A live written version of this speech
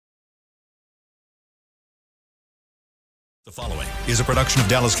The following is a production of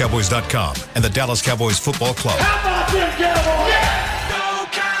DallasCowboys.com and the Dallas Cowboys Football Club. How about them Cowboys? Yeah! Go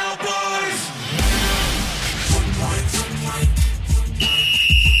Cowboys!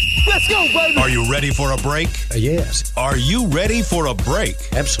 Let's go, baby! Are you ready for a break? Yes. Are you ready for a break?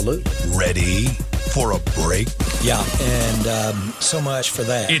 Absolutely. Ready for a break? Yeah, and so much for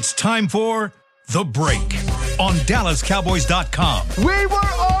that. It's time for The Break on DallasCowboys.com. We were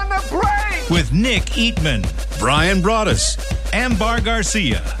on the break! With Nick Eatman, Brian Broaddus, Ambar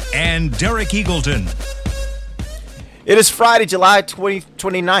Garcia, and Derek Eagleton. It is Friday, July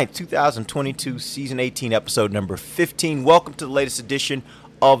 29th, 2022, Season 18, Episode number 15. Welcome to the latest edition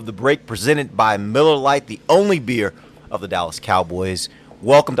of The Break, presented by Miller Lite, the only beer of the Dallas Cowboys.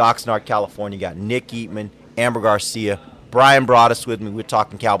 Welcome to Oxnard, California. You got Nick Eatman, Amber Garcia, Brian Broaddus with me. We're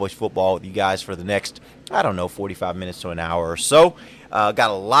talking Cowboys football with you guys for the next, 45 minutes to an hour or so. Got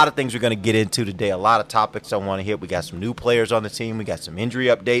a lot of things we're going to get into today, a lot of topics I want to hit. We got some new players on the team. We got some injury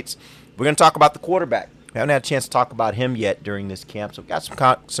updates. We're going to talk about the quarterback. We haven't had a chance to talk about him yet during this camp, so we've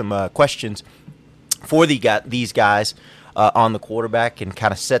got some questions for these guys on the quarterback and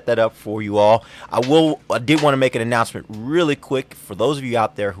kind of set that up for you all. I did want to make an announcement really quick for those of you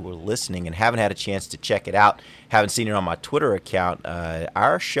out there who are listening and haven't had a chance to check it out, haven't seen it on my Twitter account.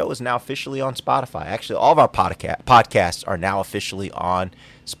 Our show is now officially on Spotify. Actually, all of our podcasts are now officially on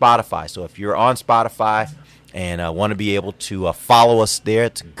Spotify. So if you're on Spotify and want to be able to follow us there,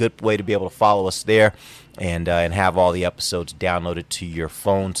 it's a good way to be able to follow us there and have all the episodes downloaded to your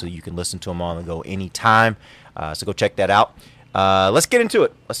phone so you can listen to them on the go anytime. So go check that out. Let's get into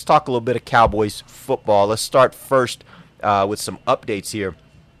it. Let's talk a little bit of Cowboys football. Let's start first with some updates here.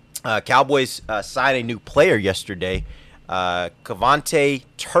 Cowboys signed a new player yesterday, KaVontae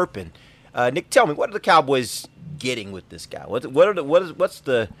Turpin. Nick, tell me, what are the Cowboys getting with this guy? What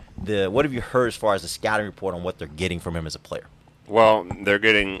have you heard as far as the scouting report on what they're getting from him as a player? Well, they're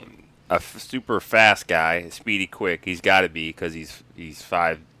getting a super fast guy, speedy, quick. He's got to be because he's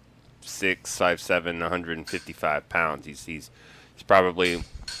 5'6", 5'7", 155 pounds. He's probably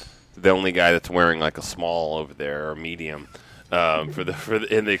the only guy that's wearing like a small over there or medium in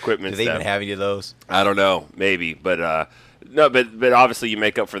the equipment. Do they staff. even have any of those? I don't know, maybe, but but obviously you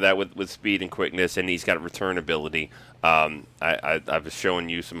make up for that with speed and quickness, and he's got return ability. I was showing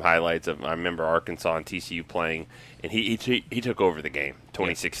you some highlights of, I remember Arkansas and TCU playing, and he took over the game,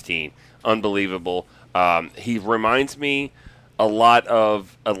 2016, yeah. Unbelievable. He reminds me a lot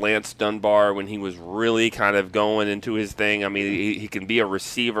of a Lance Dunbar when he was really kind of going into his thing. I mean, he can be a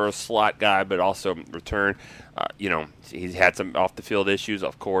receiver, a slot guy, but also return. He's had some off the field issues,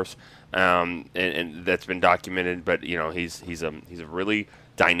 of course, and that's been documented. But he's a really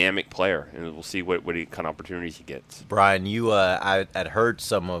dynamic player, and we'll see what kind of opportunities he gets. Brian, I had heard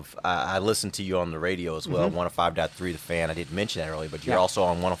I listened to you on the radio as well, 105.3 The Fan. I didn't mention that earlier, but you're also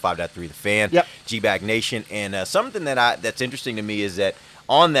on 105.3 The Fan, yep. G-Bag Nation. And something that's interesting to me is that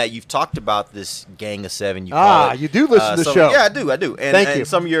on that you've talked about this Gang of Seven. You do listen to the show. Yeah, I do. And, Thank you.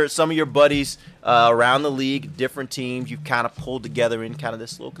 Some of your buddies around the league, different teams, you've kind of pulled together in kind of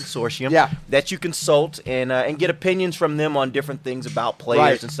this little consortium that you consult and get opinions from them on different things about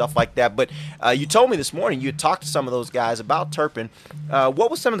players and stuff like that. But you told me this morning you had talked to some of those guys about Turpin.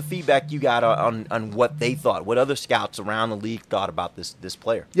 What was some of the feedback you got on what they thought, what other scouts around the league thought about this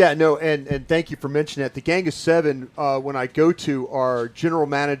player? Yeah, no, and thank you for mentioning that. The Gang of Seven, when I go to, are general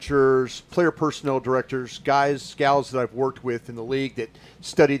managers, player personnel directors, gals that I've worked with in the league that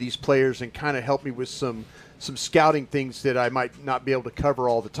study these players and kind of help me with some scouting things that I might not be able to cover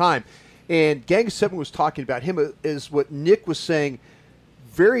all the time. And Gang of Seven was talking about him as what Nick was saying,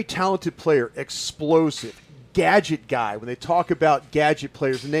 very talented player, explosive, gadget guy. When they talk about gadget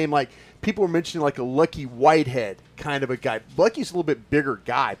players, the name like people were mentioning like a Lucky Whitehead kind of a guy. Lucky's a little bit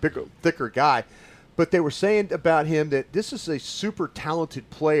thicker guy. But they were saying about him that this is a super talented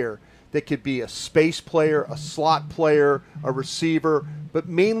player that could be a space player, a slot player, a receiver, but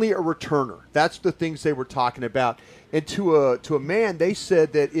mainly a returner. That's the things they were talking about. And to a man, they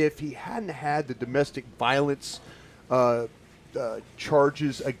said that if he hadn't had the domestic violence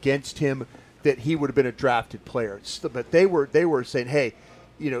charges against him, that he would have been a drafted player. But they were saying, hey,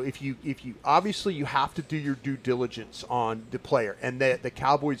 if you obviously you have to do your due diligence on the player, and the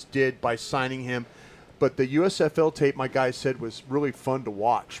Cowboys did by signing him. But the USFL tape, my guy said, was really fun to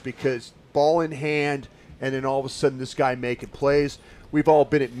watch because ball in hand, and then all of a sudden this guy making plays. We've all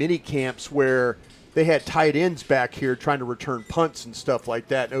been at mini camps where they had tight ends back here trying to return punts and stuff like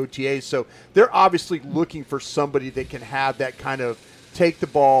that, OTAs. So they're obviously looking for somebody that can have that kind of take the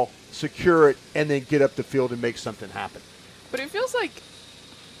ball, secure it, and then get up the field and make something happen. But it feels like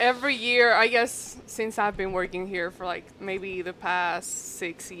every year, I guess, since I've been working here for like maybe the past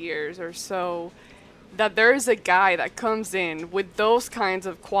 6 years or so, that there's a guy that comes in with those kinds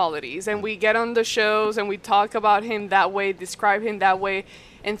of qualities, and we get on the shows and we talk about him that way, describe him that way,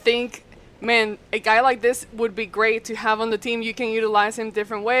 and think, man, a guy like this would be great to have on the team. You can utilize him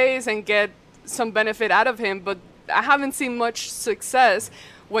different ways and get some benefit out of him, but I haven't seen much success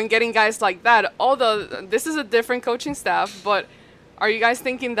when getting guys like that. Although this is a different coaching staff, but are you guys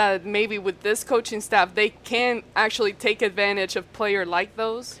thinking that maybe with this coaching staff, they can actually take advantage of players like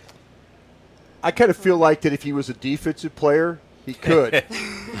those? I kind of feel like that if he was a defensive player, he could,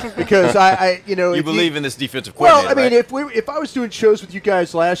 because I you believe in this defensive coordinator. Well, I mean, right? if I was doing shows with you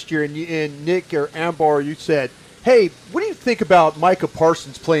guys last year, and Nick or Ambar, you said, "Hey, what do you think about Micah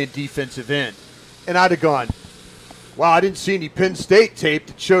Parsons playing defensive end?" And I'd have gone, "Wow, I didn't see any Penn State tape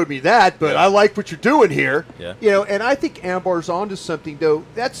that showed me that, but I like what you're doing here." Yeah. And I think Ambar's onto something, though.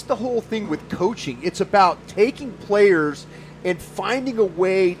 That's the whole thing with coaching. It's about taking players and finding a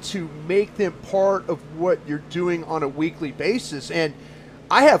way to make them part of what you're doing on a weekly basis. And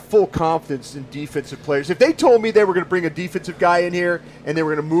I have full confidence in defensive players. If they told me they were going to bring a defensive guy in here and they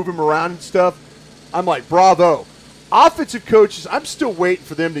were going to move him around and stuff, I'm like, bravo. Offensive coaches, I'm still waiting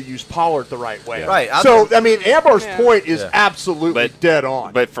for them to use Pollard the right way. Yeah. Right. So, I mean, Ambar's point is absolutely dead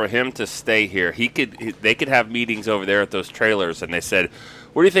on. But for him to stay here, they could have meetings over there at those trailers, and they said,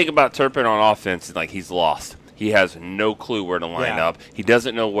 what do you think about Turpin on offense? And like, he's lost. He has no clue where to line up. He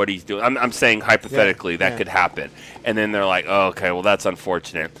doesn't know what he's doing. I'm saying hypothetically that could happen. And then they're like, oh, okay, well, that's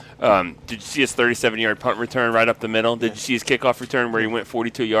unfortunate. Did you see his 37-yard punt return right up the middle? Did you see his kickoff return where he went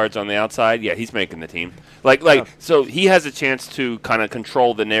 42 yards on the outside? Yeah, he's making the team. So he has a chance to kind of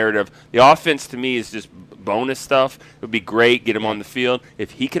control the narrative. The offense, to me, is just bonus stuff. It would be great, get him on the field.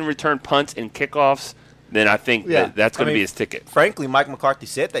 If he can return punts and kickoffs, then I think that's going to be his ticket. Frankly, Mike McCarthy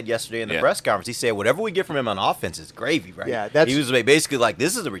said that yesterday in the press conference. He said, whatever we get from him on offense is gravy, right? Yeah, he was basically like,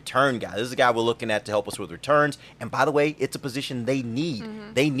 this is a return guy. This is a guy we're looking at to help us with returns. And by the way, it's a position they need.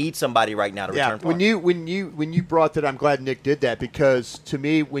 Mm-hmm. They need somebody right now to return punts. When you brought that, I'm glad Nick did that, because to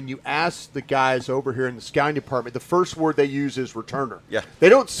me, when you ask the guys over here in the scouting department, the first word they use is returner. Yeah. They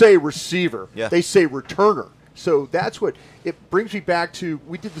don't say receiver. Yeah. They say returner. So that's what it brings me back to.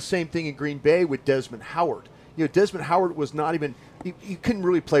 We did the same thing in Green Bay with Desmond Howard. Desmond Howard was not even – he couldn't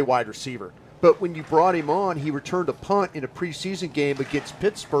really play wide receiver. But when you brought him on, he returned a punt in a preseason game against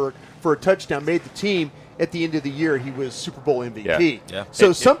Pittsburgh for a touchdown, made the team. At the end of the year, he was Super Bowl MVP. Yeah.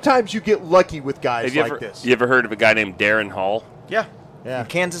 So sometimes you get lucky with guys like this. You ever heard of a guy named Darren Hall? Yeah. Yeah.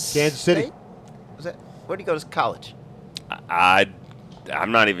 Kansas City. Where did he go to college? I'm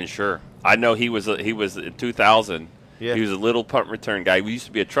not even sure. I know he was in 2000. Yeah. He was a little punt return guy. We used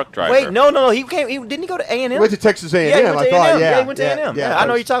to be a truck driver. Wait, no. Didn't he go to A&M? He went to Texas A&M. Yeah, he went to A&M. Yeah, he went to A&M. Yeah, I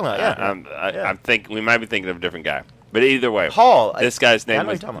know what you're talking about. Yeah. I'm thinking we might be thinking of a different guy. But either way, Hall. This guy's name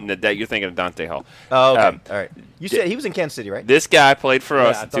was you're thinking of Dante Hall. Oh, okay. All right. You said he was in Kansas City, right? This guy played for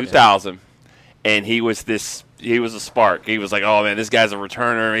us in 2000, and he was a spark. He was like, oh man, this guy's a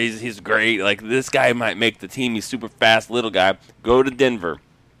returner. He's great. Like, this guy might make the team. He's super fast, little guy. Go to Denver,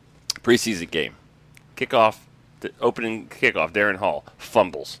 preseason game, kickoff. The opening kickoff, Darren Hall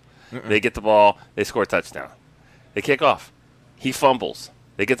fumbles. They get the ball, they score a touchdown. They kick off. He fumbles.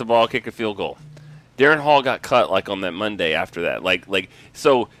 They get the ball, kick a field goal. Darren Hall got cut like on that Monday after that.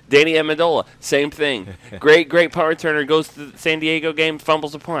 So Danny Amendola, same thing. Great punt returner, goes to the San Diego game,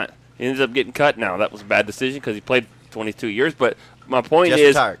 fumbles a punt. He ends up getting cut. Now that was a bad decision because he played 22 years. But my point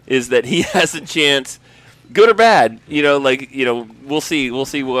is that he has a chance. Good or bad, we'll see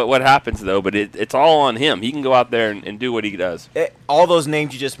what happens though. But it's all on him. He can go out there and do what he does. All those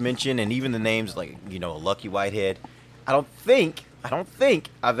names you just mentioned, and even the names like Lucky Whitehead. I don't think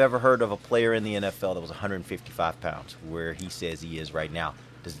I've ever heard of a player in the NFL that was 155 pounds where he says he is right now.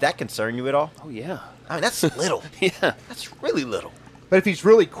 Does that concern you at all? Oh yeah. I mean, that's little. Yeah, that's really little. But if he's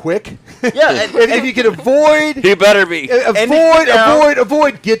really quick, if you can avoid, he better be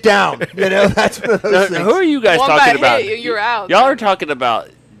avoid, get down. That's one of those things. Who are you guys talking about? You're out. Y'all are talking about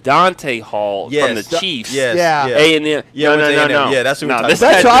Dante Hall from the Chiefs. Yes. A&M. No. Yeah, that's what we're talking about.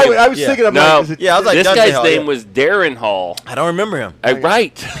 That's what I was thinking of. I was like, this Dante guy's Hall, name was Darren Hall. I don't remember him.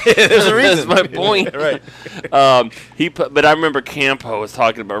 Right. There's a reason. That's my point. Right. But I remember Campo was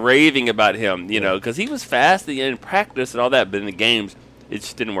raving about him, because he was fast in practice and all that, but in the games, it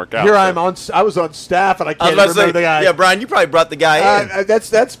just didn't work out. Here I was on staff, and I can't remember the guy. Yeah, Brian, you probably brought the guy in.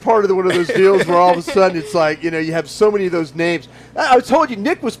 That's part of one of those deals where all of a sudden it's like, you have so many of those names. I told you,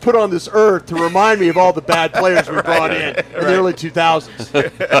 Nick was put on this earth to remind me of all the bad players we brought in the early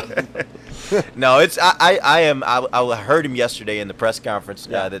 2000s. No, it's I heard him yesterday in the press conference,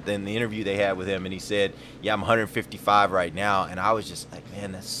 that in the interview they had with him, and he said, "Yeah, I'm 155 right now," and I was just like,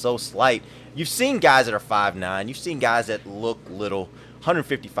 "Man, that's so slight." You've seen guys that are 5'9", you've seen guys that look little.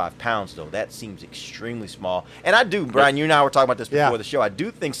 155 pounds, though, that seems extremely small. And I do, Brian, you and I were talking about this before the show. I do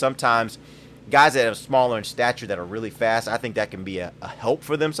think sometimes guys that are smaller in stature that are really fast, I think that can be a help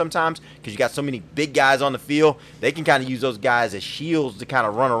for them sometimes because you got so many big guys on the field. They can kind of use those guys as shields to kind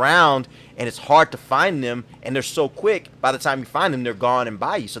of run around, and it's hard to find them, and they're so quick. By the time you find them, they're gone and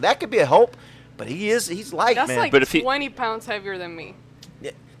by you. So that could be a help, but he's light, That's man. like but 20 pounds heavier than me.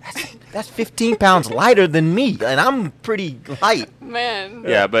 That's 15 pounds lighter than me, and I'm pretty light. Man.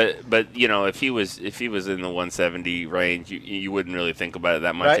 Yeah, but if he was in the 170 range, you wouldn't really think about it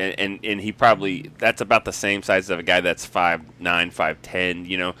that much. Right. And he probably that's about the same size of a guy that's 5'9",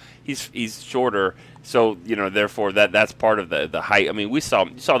 5'10". He's shorter, so therefore that's part of the height. I mean, you saw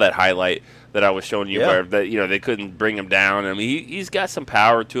that highlight that I was showing you where that they couldn't bring him down. I mean, he's got some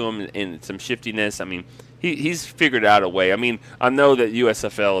power to him and some shiftiness. I mean. He's figured out a way. I mean, I know that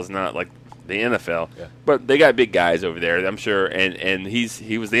USFL is not like the NFL, but they got big guys over there, I'm sure, and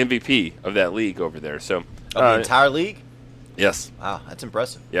he was the MVP of that league over there. So the entire league? Yes. Wow, that's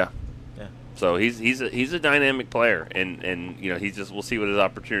impressive. Yeah. So he's a dynamic player, and we'll see what his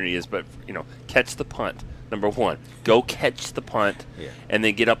opportunity is. But catch the punt. Number one, go catch the punt, and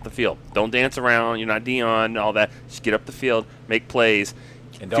then get up the field. Don't dance around. You're not Dion, all that. Just get up the field, make plays,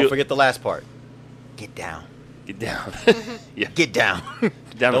 and don't forget the last part. Get down. Get down. Yeah. Get down.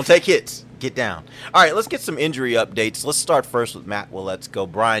 Get down. Don't take hits. Get down. All right, let's get some injury updates. Let's start first with Matt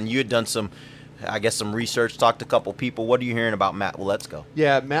Waletzko. Brian, you had done some research, talked to a couple people. What are you hearing about Matt Waletzko?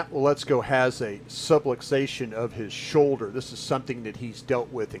 Yeah, Matt Waletzko has a subluxation of his shoulder. This is something that he's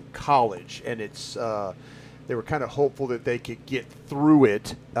dealt with in college, and it's they were kind of hopeful that they could get through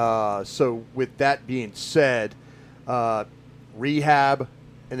it. So with that being said, rehab,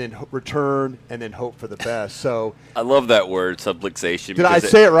 and then return, and then hope for the best. So I love that word, subluxation. Did I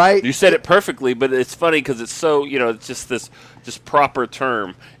say it right? You said it perfectly, but it's funny because it's so, it's just this proper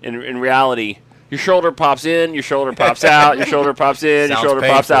term. In reality, your shoulder pops in, your shoulder pops out, your shoulder pops in, your shoulder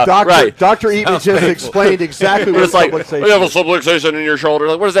pops out. Dr. Eatman just explained exactly what it's like, subluxation you have a subluxation in your shoulder.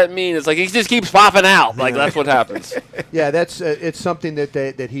 Like, what does that mean? It's like he just keeps popping out. Like, that's what happens. Yeah, that's it's something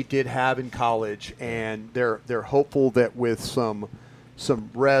that he did have in college, and they're hopeful that with some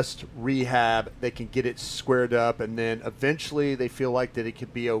rest, rehab, they can get it squared up, and then eventually they feel like that it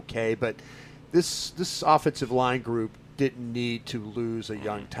could be okay. But this offensive line group didn't need to lose a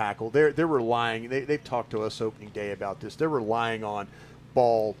young tackle. They're relying. They've talked to us opening day about this. They're relying on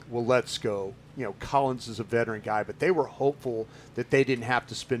Ball, Waletzko. Collins is a veteran guy, but they were hopeful that they didn't have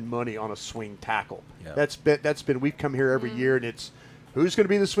to spend money on a swing tackle. Yep. That's been. We've come here every year, and it's who's going to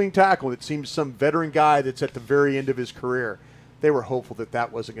be the swing tackle. It seems some veteran guy that's at the very end of his career. They were hopeful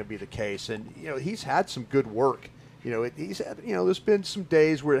that wasn't going to be the case, and he's had some good work. He's had there's been some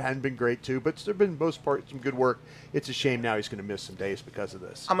days where it hadn't been great too, but there've been most part some good work. It's a shame now he's going to miss some days because of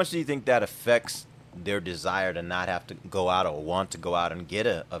this. How much do you think that affects their desire to not have to go out or want to go out and get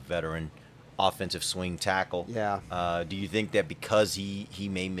a veteran offensive swing tackle? Yeah. Do you think that because he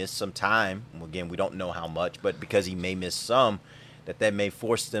may miss some time, again we don't know how much, but because he may miss some, that may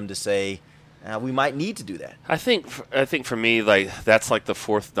force them to say, we might need to do that. I think for me, like that's like the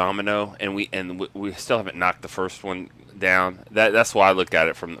fourth domino, and we still haven't knocked the first one down. That's why I look at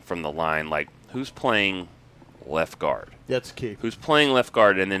it from the line. Like, who's playing left guard? That's key. Who's playing left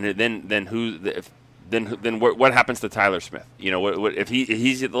guard, and then what happens to Tyler Smith? If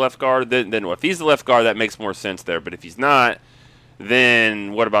he's the left guard, then if he's the left guard, that makes more sense there. But if he's not,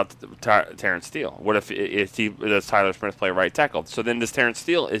 then what about Terrence Steele? What if does Tyler Smith play right tackle? So then does Terrence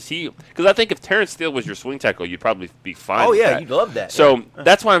Steele, because I think if Terrence Steele was your swing tackle, you'd probably be fine with that. You'd love that. So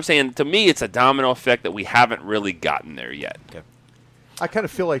that's why I'm saying, to me, it's a domino effect that we haven't really gotten there yet. Okay. I kind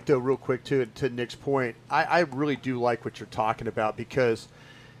of feel like, though, real quick, too, to Nick's point, I really do like what you're talking about because,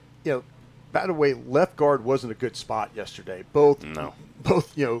 by the way, left guard wasn't a good spot yesterday. Both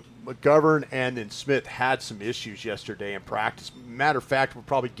McGovern and then Smith had some issues yesterday in practice. Matter of fact, we'll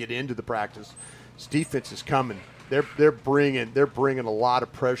probably get into the practice. This defense is coming. They're bringing a lot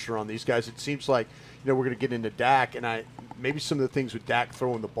of pressure on these guys. It seems like we're going to get into Dak, and maybe some of the things with Dak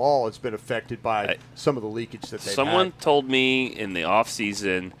throwing the ball has been affected by some of the leakage that they've had. Someone told me in the off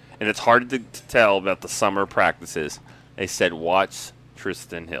season, and it's hard to tell about the summer practices. They said watch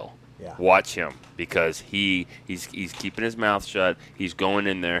Tristan Hill. Yeah. Watch him, because he's keeping his mouth shut. He's going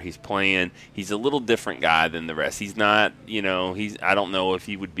in there. He's playing. He's a little different guy than the rest. He's not, I don't know if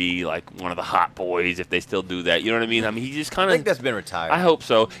he would be like one of the hot boys if they still do that. You know what I mean? I mean, he just kind of. I think that's been retired. I hope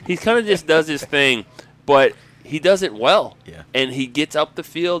so. He kind of just does his thing, but he does it well. Yeah. And he gets up the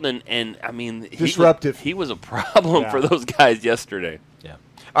field, and I mean, disruptive. He was a problem for those guys yesterday. Yeah.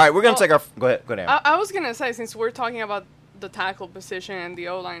 All right, we're gonna take our. Go ahead. I was gonna say, since we're talking about the tackle position and the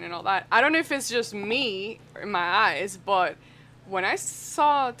O-line and all that, I don't know if it's just me in my eyes, but when I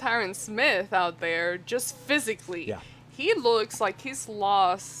saw Tyron Smith out there, just physically, he looks like he's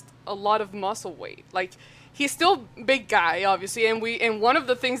lost a lot of muscle weight. Like, he's still big guy, obviously, and one of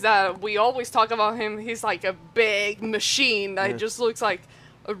the things that we always talk about him, he's like a big machine that just looks like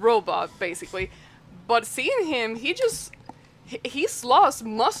a robot, basically. But seeing him, he's lost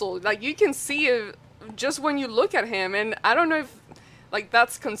muscle. Like, you can see it just when you look at him, and I don't know if like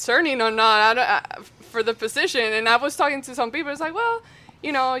that's concerning or not for the position. And I was talking to some people, it's like, well,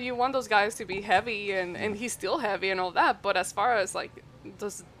 you want those guys to be heavy, and he's still heavy and all that, but as far as like,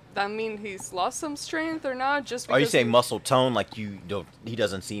 does that mean he's lost some strength or not? Just because are you saying muscle tone, like he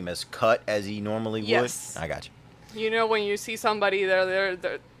doesn't seem as cut as he normally would? I got you. When you see somebody they're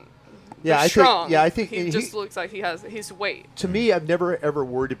I strong. I think he just looks like he has his weight. To me, I've never ever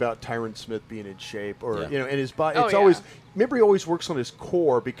worried about Tyron Smith being in shape or and his body. It's always remember, he always works on his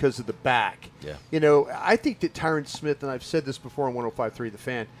core because of the back. Yeah. I think that Tyron Smith, and I've said this before on 105.3 The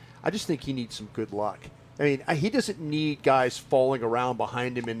Fan, I just think he needs some good luck. I mean, he doesn't need guys falling around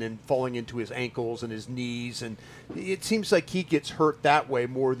behind him and then falling into his ankles and his knees, and it seems like he gets hurt that way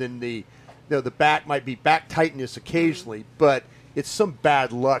more than the back might be back tightness occasionally, but it's some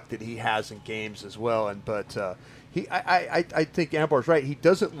bad luck that he has in games as well. I think Ambar's right. He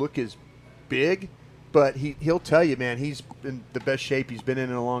doesn't look as big, but he'll tell you, man, he's in the best shape he's been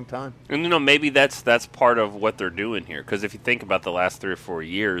in a long time. And maybe that's part of what they're doing here, because if you think about the last 3 or 4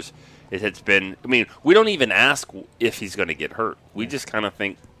 years, it's been. I mean, we don't even ask if he's going to get hurt. We just kind of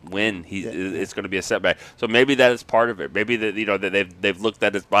think when it's going to be a setback. So maybe that is part of it. Maybe that they've looked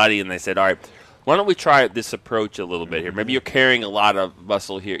at his body and they said, all right, why don't we try this approach a little bit here? Maybe you're carrying a lot of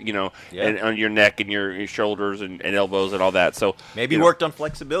muscle here, and on your neck and your shoulders and elbows and all that. So maybe worked on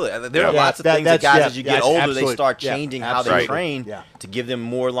flexibility. There are lots of things that guys, as you get older, they start changing how they train to give them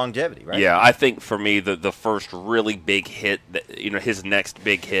more longevity, right? Yeah, I think for me, the first really big hit, his next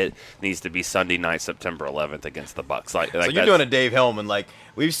big hit needs to be Sunday night, September 11th against the Bucs. So you're doing a Dave Hellman, like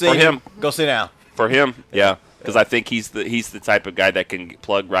we've seen him. Go sit down. For him, yeah. Because I think he's the type of guy that can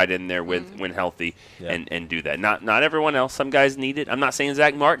plug right in there when healthy and do that. Not everyone else. Some guys need it. I'm not saying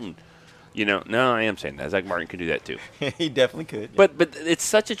Zach Martin. No, I am saying that. Zach Martin can do that too. He definitely could. Yeah. But it's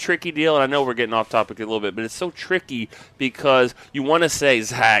such a tricky deal, and I know we're getting off topic a little bit, but it's so tricky because you want to say,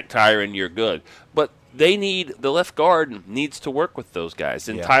 Zach, Tyron, you're good. But the left guard needs to work with those guys,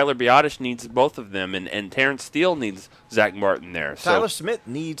 and Tyler Biadasz needs both of them, and Terrence Steele needs Zach Martin there. Tyler Smith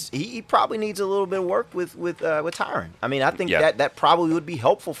he probably needs a little bit of work with Tyron. I mean, I think that probably would be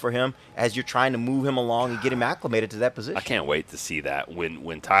helpful for him as you're trying to move him along and get him acclimated to that position. I can't wait to see that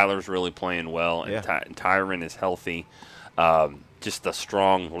when Tyler's really playing well and Tyron is healthy, just a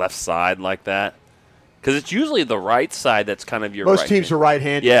strong left side like that. Because it's usually the right side that's kind of your most teams are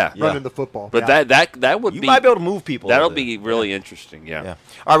right-handed running the football. But that would you might be able to move people. That'll be really interesting, yeah. All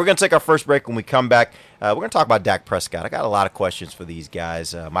right, we're going to take our first break. When we come back, we're going to talk about Dak Prescott. I got a lot of questions for these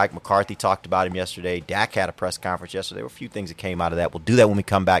guys. Mike McCarthy talked about him yesterday. Dak had a press conference yesterday. There were a few things that came out of that. We'll do that when we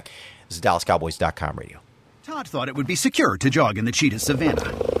come back. This is DallasCowboys.com radio. Todd thought it would be secure to jog in the cheetah savanna.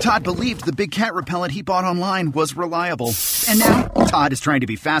 Todd believed the big cat repellent he bought online was reliable. And now, Todd is trying to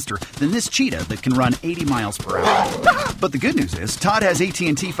be faster than this cheetah that can run 80 miles per hour. But the good news is, Todd has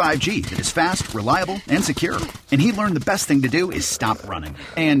AT&T 5G that is fast, reliable, and secure. And he learned the best thing to do is stop running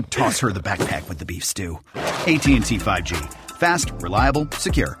and toss her the backpack with the beef stew. AT&T 5G. Fast, reliable,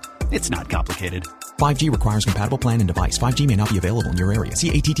 secure. It's not complicated. 5G requires compatible plan and device. 5G may not be available in your area. See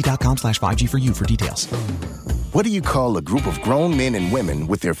att.com/5G for you for details. What do you call a group of grown men and women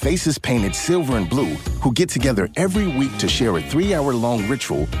with their faces painted silver and blue who get together every week to share a 3-hour-long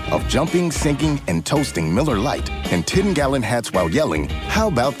ritual of jumping, singing, and toasting Miller Lite in 10-gallon hats while yelling, "How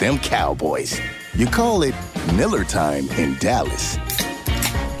about them Cowboys?" You call it Miller Time in Dallas.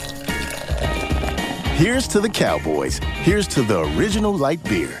 Here's to the Cowboys. Here's to the original light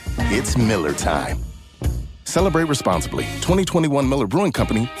beer. It's Miller Time. Celebrate responsibly. 2021 Miller Brewing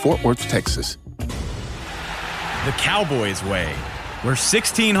Company, Fort Worth, Texas. The Cowboys way, where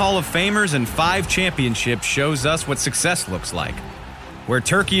 16 Hall of Famers and 5 championships shows us what success looks like. Where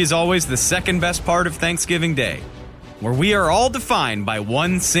turkey is always the second best part of Thanksgiving Day. where we are all defined by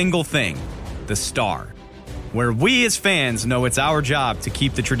one single thing, the star. Where we as fans know it's our job to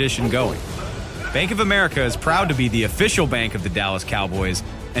keep the tradition going. Bank of America is proud to be the official bank of the Dallas Cowboys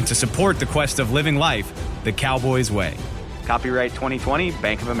and to support the quest of living life the Cowboys way. Copyright 2020,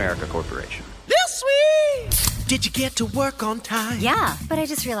 Bank of America Corporation. This sweet! Did you get to work on time? Yeah, but I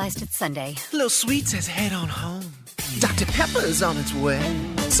just realized it's Sunday. Little Sweet says head on home. Dr. Pepper's on its way.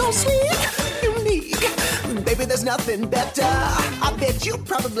 So sweet, unique. Baby, there's nothing better. I bet you've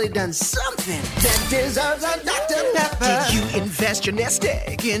probably done something that deserves a Dr. Pepper. Did you invest your nest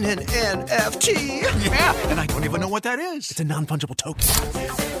egg in an NFT? Yeah, and I don't even know what that is. It's a non-fungible token.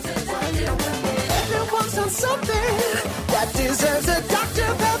 Everyone's done something that deserves a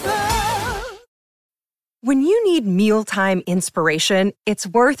Dr. Pepper. When you need mealtime inspiration, it's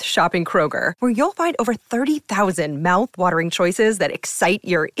worth shopping Kroger, where you'll find over 30,000 mouth-watering choices that excite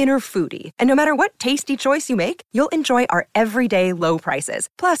your inner foodie. And no matter what tasty choice you make, you'll enjoy our everyday low prices,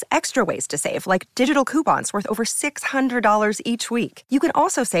 plus extra ways to save, like digital coupons worth over $600 each week. You can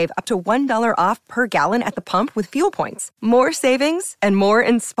also save up to $1 off per gallon at the pump with fuel points. More savings and more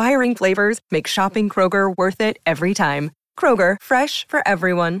inspiring flavors make shopping Kroger worth it every time. Kroger, fresh for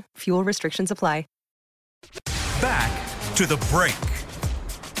everyone. Fuel restrictions apply. Back to the break.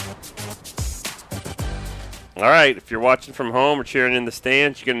 All right, if you're watching from home or cheering in the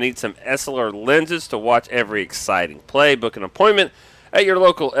stands, you're going to need some Essilor lenses to watch every exciting play. Book an appointment at your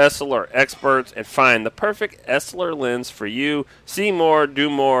local Essilor experts and find the perfect Essilor lens for you. See more, do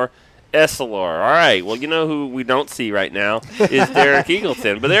more, Essilor. All right, well, you know who we don't see right now is Derek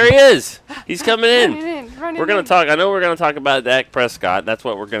Eagleton, but there he is. He's coming in. We're going to talk. I know we're going to talk about Dak Prescott. That's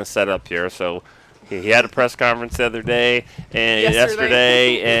what we're going to set up here, so... He had a press conference the other day and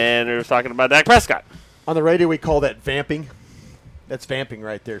yesterday, and we were talking about Dak Prescott. On the radio, we call that vamping. That's vamping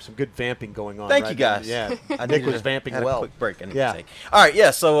right there. Some good vamping going on. Thank right you, guys. There. Yeah, I Nick was vamping had well. A quick break. Yeah. All right.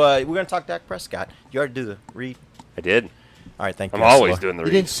 Yeah. So we're going to talk Dak Prescott. You already do the read. I did. All right. Thank you. I'm always doing the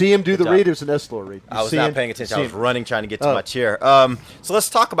read. You didn't see him do the read. It was an Essilor read. I was not paying attention. I was running, trying to get to my chair. So let's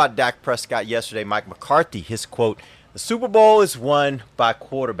talk about Dak Prescott yesterday. Mike McCarthy, his quote. The Super Bowl is won by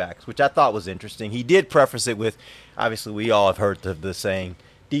quarterbacks, which I thought was interesting. He did preface it with, obviously, we all have heard the saying,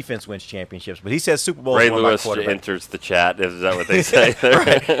 defense wins championships. But he says Super Bowl is won by quarterbacks. Ray Lewis enters the chat. Is that what they say?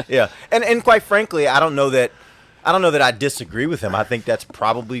 Right. Yeah. And quite frankly, I don't know that I disagree with him. I think that's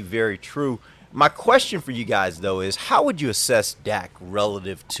probably very true. My question for you guys, though, is how would you assess Dak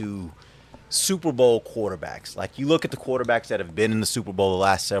relative to Super Bowl quarterbacks? Like, you look at the quarterbacks that have been in the Super Bowl the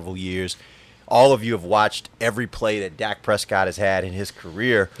last several years. All of you have watched every play that Dak Prescott has had in his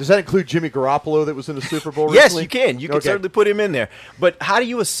career. Does that include Jimmy Garoppolo that was in the Super Bowl Yes, recently? you can. You can certainly put him in there. But how do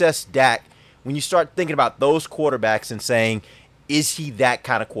you assess Dak when you start thinking about those quarterbacks and saying, is he that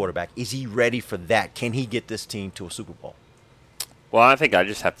kind of quarterback? Is he ready for that? Can he get this team to a Super Bowl? Well, I think I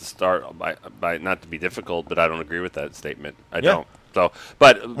just have to start by not to be difficult, but I don't agree with that statement. I don't. So,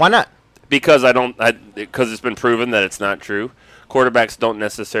 but why not? Because because it's been proven that it's not true. Quarterbacks don't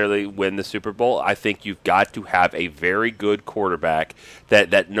necessarily win the Super Bowl. I think you've got to have a very good quarterback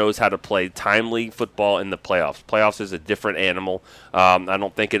that knows how to play timely football in the playoffs. Playoffs is a different animal. I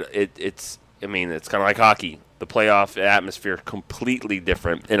don't think it's. I mean, it's kind of like hockey. The playoff atmosphere is completely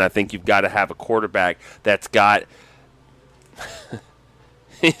different, and I think you've got to have a quarterback that's got.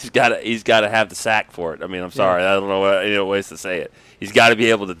 He's got to have the sack for it. I mean, I'm sorry, I don't know what ways to say it. He's got to be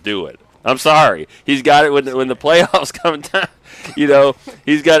able to do it. I'm sorry. He's got it when the playoffs come down.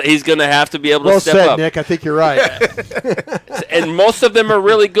 He's going to have to be able to step up. Well said, Nick. I think you're right. And most of them are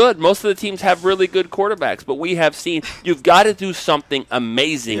really good. Most of the teams have really good quarterbacks. But we have seen you've got to do something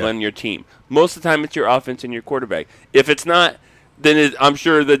amazing on your team. Most of the time, it's your offense and your quarterback. If it's not, then I'm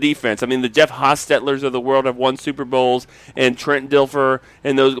sure the defense. I mean, the Jeff Hostetlers of the world have won Super Bowls, and Trent Dilfer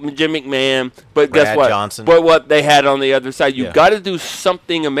and those Jim McMahon. But Brad guess what? Johnson. But what they had on the other side, you've got to do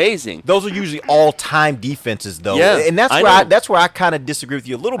something amazing. Those are usually all-time defenses, though. Yeah, and that's where I kind of disagree with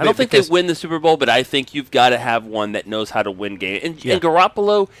you a little bit. I don't think they win the Super Bowl, but I think you've got to have one that knows how to win games. And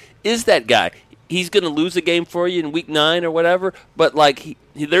Garoppolo is that guy. He's going to lose a game for you in Week 9 or whatever, but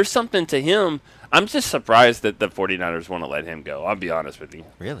there's something to him. I'm just surprised that the 49ers want to let him go. I'll be honest with you.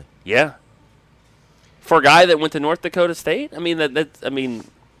 Really? Yeah. For a guy that went to North Dakota State, I mean,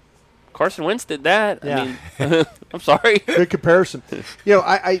 Carson Wentz did that. Yeah. I mean, I'm sorry. Good comparison.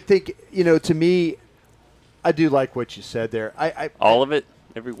 I think, to me, I do like what you said there. All of it?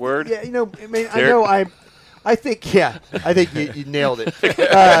 Every word? Yeah, I think you nailed it.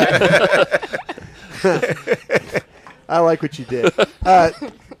 I like what you did.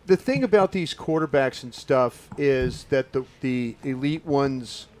 The thing about these quarterbacks and stuff is that the elite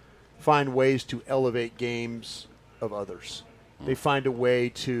ones find ways to elevate games of others. They find a way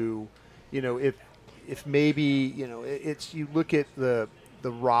to, if maybe, it's you look at the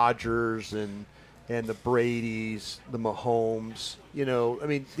Rodgers and the Bradys, the Mahomes,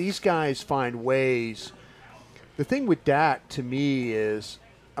 these guys find ways. The thing with Dak to me is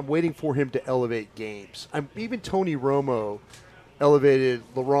I'm waiting for him to elevate games. Even Tony Romo elevated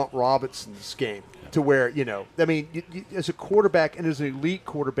Laurent Robinson's game to where, you, as a quarterback and as an elite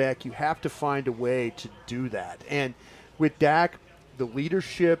quarterback, you have to find a way to do that. And with Dak, the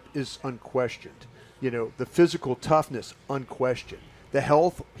leadership is unquestioned. The physical toughness, unquestioned. The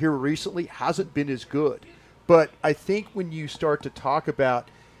health here recently hasn't been as good. But I think when you start to talk about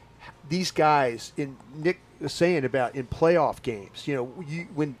these guys, Nick was saying about in playoff games,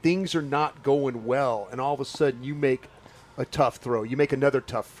 when things are not going well and all of a sudden you make a tough throw, you make another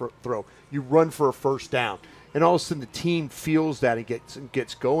tough throw, you run for a first down, and all of a sudden the team feels that and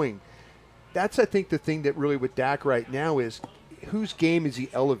gets going. That's, I think, the thing that really with Dak right now is whose game is he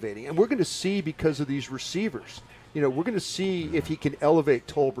elevating? And we're going to see because of these receivers. We're going to see if he can elevate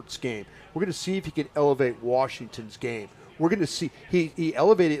Tolbert's game. We're going to see if he can elevate Washington's game. We're going to see he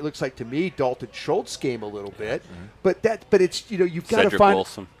elevated. It looks like to me Dalton Schultz's game a little bit, but it's you've got to find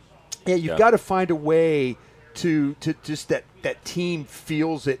Wilson. You've got to find a way to just that team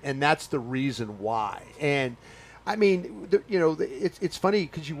feels it, and that's the reason why. And I mean, it's funny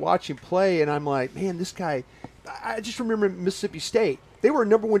because you watch him play, and I'm like, man, this guy. I just remember Mississippi State. They were a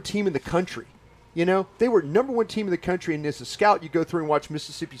number one team in the country. They were number one team in the country, and as a scout, you go through and watch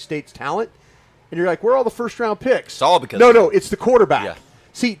Mississippi State's talent. And you're like, where are all the first-round picks? It's all because no, it's the quarterback. Yeah.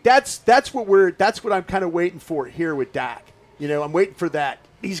 See, that's what I'm kind of waiting for here with Dak. I'm waiting for that.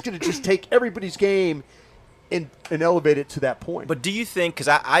 He's going to just take everybody's game and elevate it to that point. But do you think, because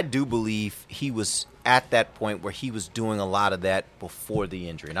I do believe he was at that point where he was doing a lot of that before the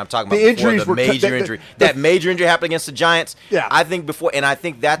injury. And I'm talking about the major injury. That major injury happened against the Giants. Yeah. I think before, and I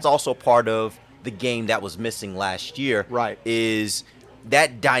think that's also part of the game that was missing last year. Right. Is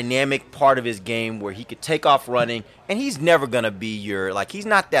that dynamic part of his game where he could take off running, and he's never going to be he's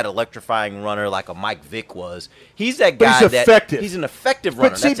not that electrifying runner like a Mike Vick was. He's that guy he's effective. He's an effective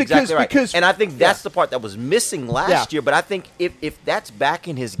runner. See, that's exactly right. Because, and I think that's the part that was missing last year. But I think if that's back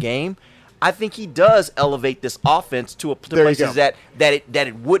in his game, I think he does elevate this offense to places that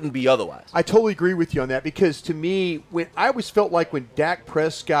it wouldn't be otherwise. I totally agree with you on that because to me, I always felt like when Dak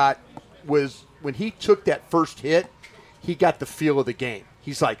Prescott when he took that first hit, he got the feel of the game.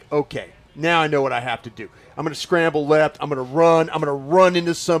 He's like, okay, now I know what I have to do. I'm going to scramble left. I'm going to run. I'm going to run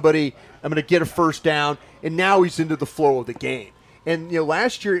into somebody. I'm going to get a first down. And now he's into the flow of the game. And,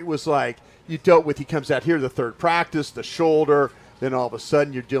 last year it was like you dealt with, he comes out here, the third practice, the shoulder. Then all of a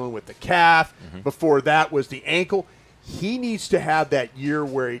sudden you're dealing with the calf. Mm-hmm. Before that was the ankle. He needs to have that year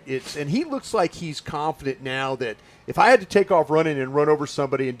where and he looks like he's confident now that if I had to take off running and run over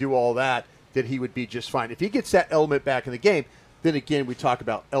somebody and do all that he would be just fine. If he gets that element back in the game, then again we talk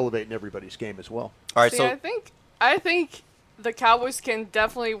about elevating everybody's game as well. All right, I think the Cowboys can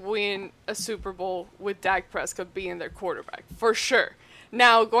definitely win a Super Bowl with Dak Prescott being their quarterback, for sure.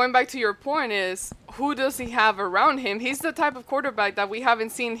 Now, going back to your point is, who does he have around him? He's the type of quarterback that we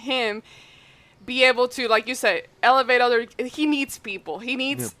haven't seen him be able to, like you said, elevate he needs people. He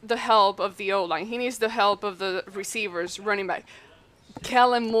needs the help of the O-line. He needs the help of the receivers, running back.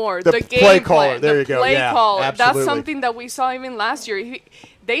 Kellen Moore, the game play caller. There you go. Play caller. Absolutely. That's something that we saw even last year.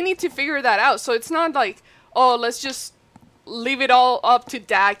 They need to figure that out. So it's not like, let's just leave it all up to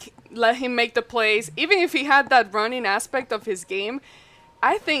Dak, let him make the plays. Even if he had that running aspect of his game,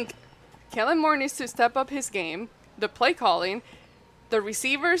 I think Kellen Moore needs to step up his game, the play calling, the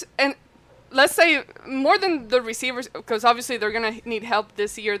receivers, and let's say more than the receivers, because obviously they're going to need help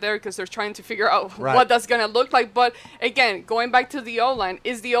this year there because they're trying to figure out what that's going to look like. But again, going back to the O-line,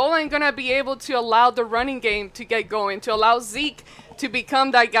 is the O-line going to be able to allow the running game to get going, to allow Zeke to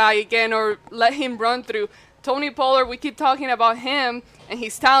become that guy again, or let him run through? Tony Pollard, we keep talking about him and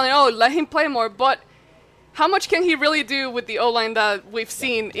he's talent. Let him play more. But how much can he really do with the O-line that we've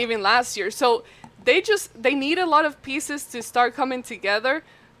seen even last year? So they need a lot of pieces to start coming together.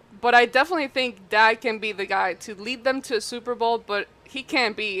 But I definitely think Dak can be the guy to lead them to a Super Bowl, but he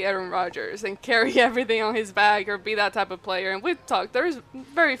can't be Aaron Rodgers and carry everything on his back or be that type of player. And we've talked, there's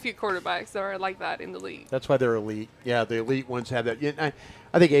very few quarterbacks that are like that in the league. That's why they're elite. Yeah, the elite ones have that.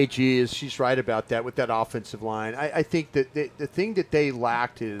 I think AG she's right about that with that offensive line. I think that the thing that they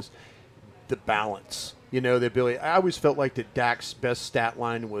lacked is the balance. the ability. I always felt like that Dak's best stat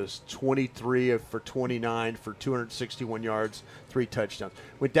line was 23 for 29 for 261 yards, 3 touchdowns.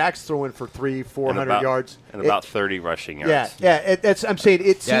 When Dak's throwing for 400 yards. And about 30 rushing yards. Yeah. I'm saying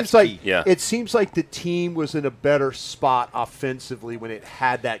it seems like Yeah. it seems like the team was in a better spot offensively when it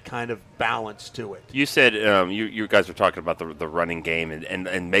had that kind of balance to it. You said you guys were talking about the running game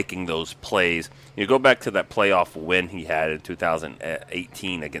and making those plays. You go back to that playoff win he had in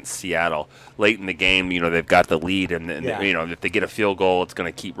 2018 against Seattle. Late in the game, they've got the lead, and if they get a field goal, it's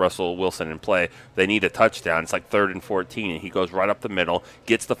going to keep Russell Wilson in play. They need a touchdown. It's like 3rd and 14, and he goes right up the middle,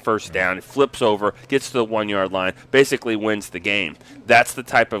 gets the first down, flips over, gets to the 1-yard line, basically wins the game. That's the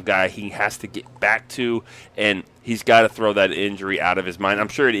type of guy he has to get back to, and he's got to throw that injury out of his mind. I'm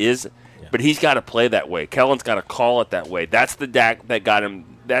sure it is, but he's got to play that way. Kellen's got to call it that way. That's the Dak that got him.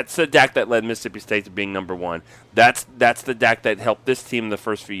 That's the Dak that led Mississippi State to being number 1. That's the Dak that helped this team in the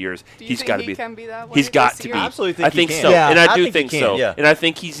first few years. He's got to be. Can be that way he's got to be. I absolutely think I think he can. so, Yeah, and I do think think he so. can, yeah. And I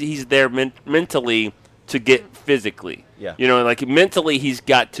think he's there mentally to get physically. Yeah. Like mentally, he's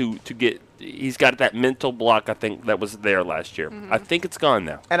got to get. He's got that mental block, I think, that was there last year. I think it's gone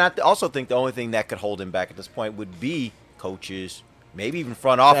now. And I also think the only thing that could hold him back at this point would be coaches, maybe even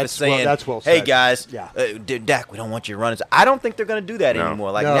front office saying, "Hey guys, Dak, we don't want you running." I don't think they're going to do that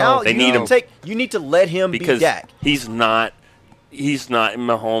anymore. Now they need him. You need to let him because be Dak. He's not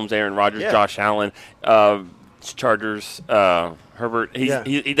Mahomes, Aaron Rodgers, Josh Allen, Chargers, Herbert.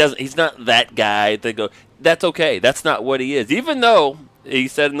 He's not that guy. They go, that's okay. That's not what he is. Even though he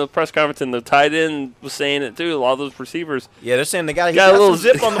said in the press conference, and the tight end was saying it too. A lot of those receivers, they're saying he got a little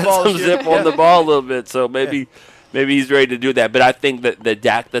zip on the ball. Some zip on the ball a little bit. So maybe he's ready to do that. But I think that the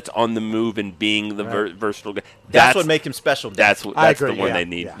Dak that's on the move and being the versatile guy, that's what makes him special. That's the one they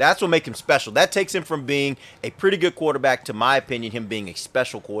need. Yeah. That's what makes him special. That takes him from being a pretty good quarterback to, my opinion, him being a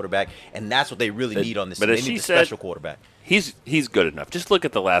special quarterback, and that's what they really need on this team. They need a special quarterback. He's good enough. Just look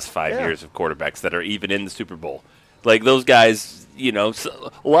at the last 5 years of quarterbacks that are even in the Super Bowl. Like those guys, a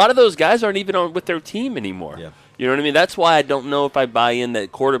lot of those guys aren't even on with their team anymore. Yeah. You know what I mean? That's why I don't know if I buy in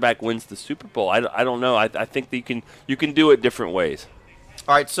that quarterback wins the Super Bowl. I don't know. I think that you can do it different ways.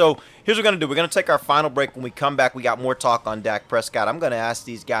 All right, so here's what we're going to do. We're going to take our final break. When we come back, we got more talk on Dak Prescott. I'm going to ask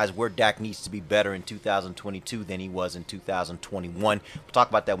these guys where Dak needs to be better in 2022 than he was in 2021. We'll talk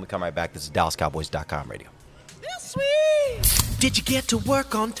about that when we come right back. This is DallasCowboys.com radio. Sweet. Did you get to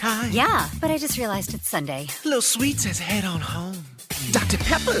work on time? Yeah, but I just realized it's Sunday. Little Sweet says head on home. Dr.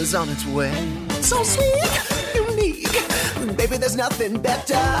 Pepper's on its way. So sweet, unique. Baby, there's nothing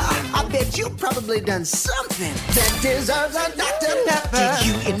better. I bet you've probably done something that deserves a Dr. Pepper. Did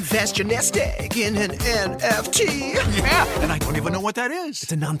you invest your nest egg in an NFT? Yeah, and I don't even know what that is.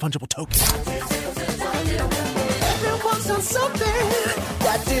 It's a non-fungible token. Everyone's on something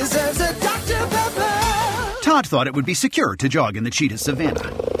that deserves a Dr. Pepper. Todd thought it would be secure to jog in the cheetah savanna.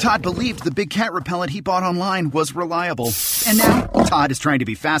 Todd believed the big cat repellent he bought online was reliable. And now, Todd is trying to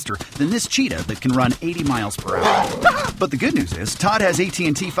be faster than this cheetah that can run 80 miles per hour. But the good news is, Todd has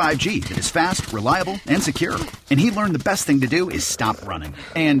AT&T 5G that is fast, reliable, and secure. And he learned the best thing to do is stop running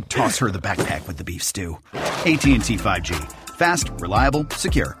and toss her the backpack with the beef stew. AT&T 5G. Fast, reliable,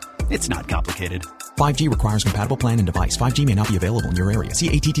 secure. It's not complicated. 5G requires compatible plan and device. 5G may not be available in your area. See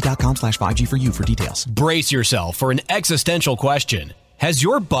att.com/5G for you for details. Brace yourself for an existential question. Has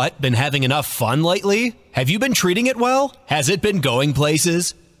your butt been having enough fun lately? Have you been treating it well? Has it been going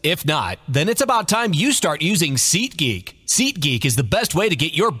places? If not, then it's about time you start using SeatGeek. SeatGeek is the best way to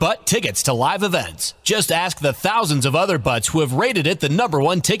get your butt tickets to live events. Just ask the thousands of other butts who have rated it the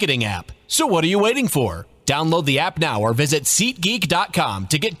 #1 ticketing app. So what are you waiting for? Download the app now or visit SeatGeek.com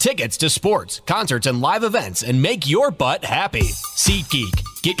to get tickets to sports, concerts, and live events and make your butt happy. SeatGeek.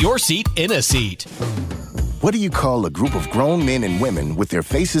 Get your seat in a seat. What do you call a group of grown men and women with their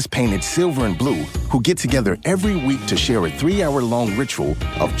faces painted silver and blue who get together every week to share a 3-hour-long ritual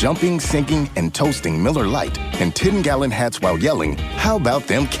of jumping, sinking, and toasting Miller Lite in 10-gallon hats while yelling, "How about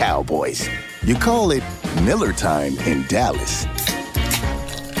them Cowboys?" You call it Miller Time in Dallas.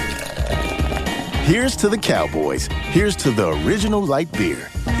 Here's to the Cowboys. Here's to the original light beer.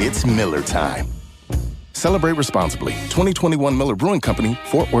 It's Miller Time. Celebrate responsibly. 2021 Miller Brewing Company,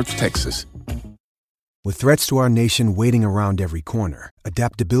 Fort Worth, Texas. With threats to our nation waiting around every corner,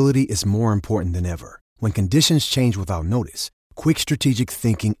 adaptability is more important than ever. When conditions change without notice, quick strategic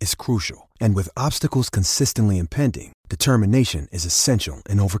thinking is crucial. And with obstacles consistently impending, determination is essential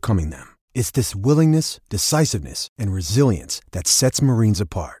in overcoming them. It's this willingness, decisiveness, and resilience that sets Marines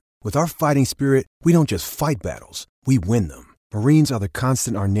apart. With our fighting spirit, we don't just fight battles, we win them. Marines are the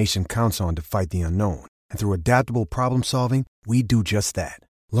constant our nation counts on to fight the unknown. And through adaptable problem solving, we do just that.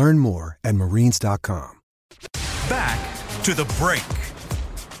 Learn more at Marines.com. Back to the break.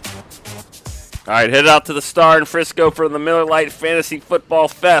 All right, head out to the Star in Frisco for the Miller Lite Fantasy Football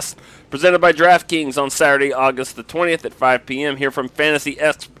Fest, presented by DraftKings on Saturday, August the 20th at 5 p.m. Hear from fantasy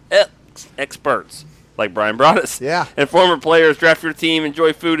experts like Brian Broaddus. Yeah. And former players. Draft your team,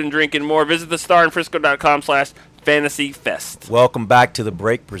 enjoy food and drink and more. Visit thestarinfrisco.com/fantasyfest. Welcome back to the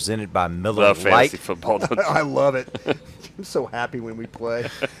break, presented by Miller Lite. Fantasy football. I love it. I'm so happy when we play.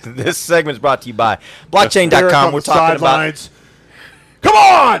 This segment is brought to you by Blockchain.com. We're talking about. Come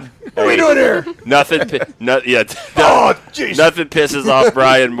on! What are we doing here? Nothing pisses off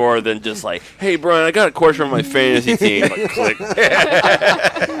Brian more than just like, hey, Brian, I got a question on my fantasy team. Like, click.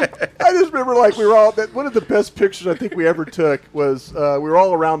 I just remember we were all one of the best pictures I think we ever took was we were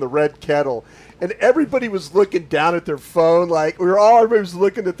all around the red kettle, and everybody was looking down at their phone. Everybody was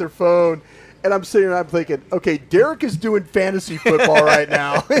looking at their phone. And I'm sitting there, I'm thinking, okay, Derek is doing fantasy football right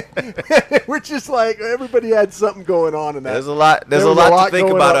now. We're just everybody had something going on in that. There's a lot to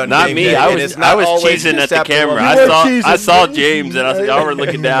think about on Not me. I was cheesing at the camera. I saw James, and I was like, y'all were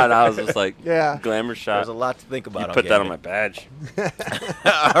looking down. I was just like, glamour shot. There's a lot to think about. You put that on my badge.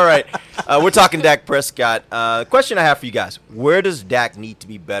 All right. We're talking Dak Prescott. Question I have for you guys. Where does Dak need to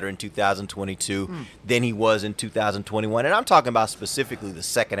be better in 2022 than he was in 2021? And I'm talking about specifically the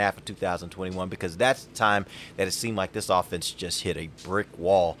second half of 2021. Because that's the time that it seemed like this offense just hit a brick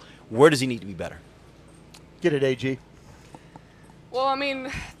wall. Where does he need to be better? Get it, AG. Well, I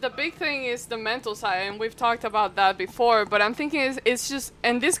mean, the big thing is the mental side, and we've talked about that before, but I'm thinking it's just,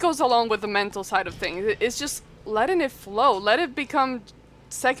 and this goes along with the mental side of things, it's just letting it flow, let it become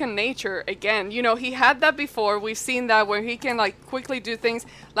second nature again. He had that before. We've seen that where he can quickly do things.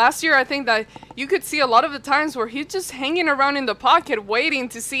 Last year, I think that you could see a lot of the times where he's just hanging around in the pocket waiting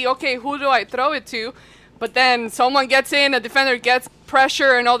to see, okay, who do I throw it to? But then someone gets in, a defender gets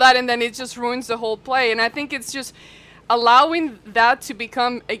pressure and all that, and then it just ruins the whole play. And I think it's just allowing that to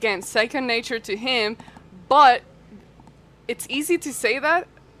become, again, second nature to him. But it's easy to say that,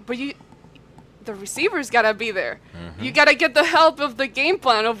 but the receivers got to be there. Mm-hmm. You got to get the help of the game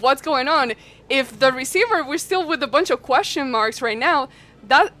plan of what's going on. If the receiver, we're still with a bunch of question marks right now,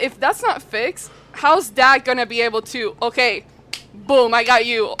 if that's not fixed, how's Dak going to be able to, okay, boom, I got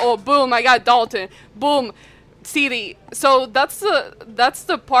you. Oh, boom, I got Dalton. Boom, CD. So that's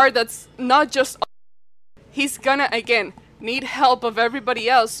the part that's not just, he's going to, again, need help of everybody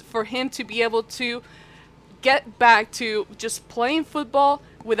else for him to be able to get back to just playing football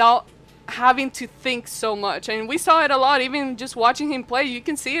without having to think so much. And we saw it a lot, even just watching him play. You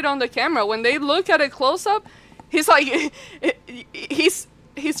can see it on the camera. When they look at it close up, he's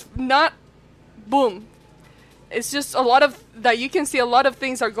he's not, boom. It's just a lot of that. You can see a lot of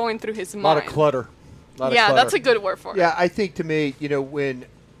things are going through his mind. A lot of clutter. That's a good word for it. Yeah, I think to me, when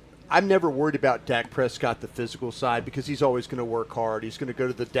I'm never worried about Dak Prescott, the physical side, because he's always going to work hard. He's going to go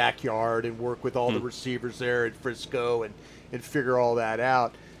to the Dak yard and work with all the receivers there at Frisco and figure all that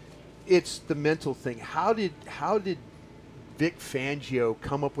out. It's the mental thing. How did Vic Fangio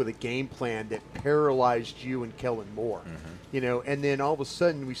come up with a game plan that paralyzed you and Kellen Moore? Mm-hmm. And then all of a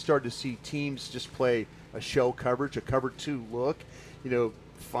sudden we started to see teams just play a shell coverage, a cover two look,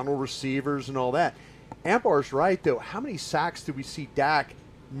 funnel receivers and all that. Ambar's right, though. How many sacks did we see Dak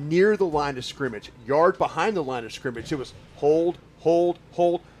near the line of scrimmage, yard behind the line of scrimmage? It was hold,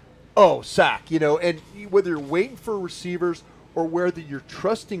 sack, and whether you're waiting for receivers or whether you're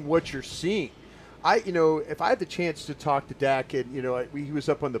trusting what you're seeing. If I had the chance to talk to Dak, and he was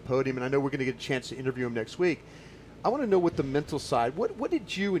up on the podium, and I know we're going to get a chance to interview him next week. I want to know what the mental side. What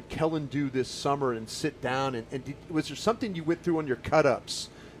did you and Kellen do this summer and sit down and was there something you went through on your cut-ups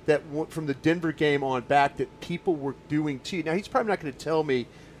that from the Denver game on back that people were doing to you? Now he's probably not going to tell me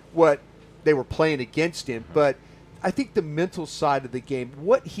what they were playing against him, but I think the mental side of the game,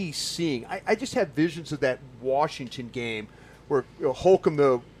 what he's seeing. I just have visions of that Washington game where Holcomb,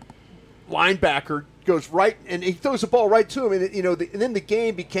 the linebacker, goes right and he throws the ball right to him, and and then the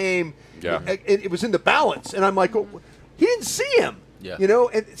game became, it was in the balance, and I'm like, oh, he didn't see him,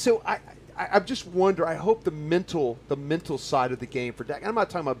 and so I just wonder. I hope the mental side of the game for Dak. And I'm not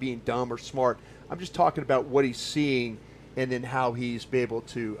talking about being dumb or smart. I'm just talking about what he's seeing and then how he's be able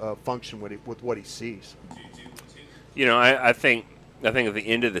to function with what he sees. I think at the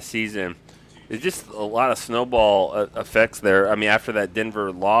end of the season, there's just a lot of snowball effects there. I mean, after that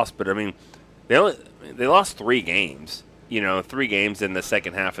Denver loss, but I mean, they lost 3 games. 3 games in the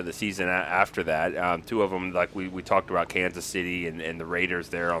second half of the season after that. 2 of them, like we talked about, Kansas City and the Raiders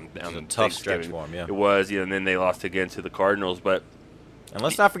there on the tough stretch for them. Yeah, it was. And then they lost again to the Cardinals. But And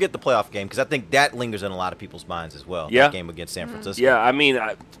let's not forget the playoff game, because I think that lingers in a lot of people's minds as well. Yeah. That game against San Francisco. Yeah, I mean,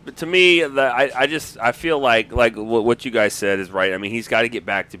 to me, I feel like what you guys said is right. I mean, he's got to get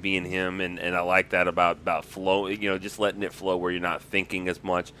back to being him, and I like that about flow. Just letting it flow where you're not thinking as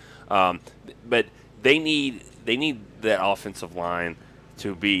much. But they need that offensive line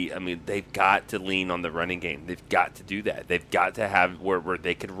to be. I mean, they've got to lean on the running game. They've got to do that. They've got to have where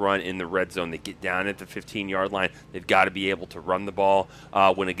they could run in the red zone. They get down at the 15-yard line. They've got to be able to run the ball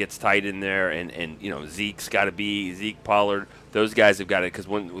when it gets tight in there. And Zeke's got to be Zeke, Pollard. Those guys have got it, because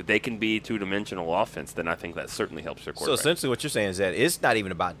when they can be two-dimensional offense, then I think that certainly helps their quarterback. So essentially what you're saying is that it's not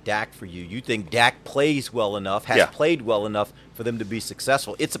even about Dak for you. You think Dak plays well enough, has played well enough for them to be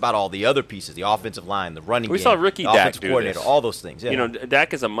successful. It's about all the other pieces, the offensive line, the running game. We saw rookie the Dak offensive do coordinator, this. all those things. Yeah.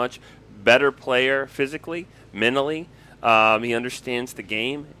 Dak is a much better player physically, mentally. He understands the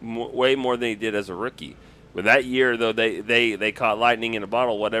game way more than he did as a rookie. With that year, though, they caught lightning in a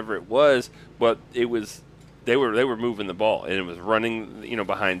bottle, whatever it was, but it was – They were moving the ball, and it was running,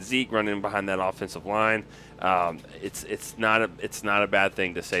 behind Zeke, running behind that offensive line. It's not a bad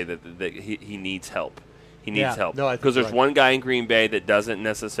thing to say that he needs help. He needs help, because there's one guy in Green Bay that doesn't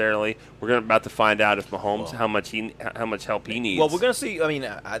necessarily. We're about to find out if Mahomes how much help he needs. Well, we're going to see. I mean,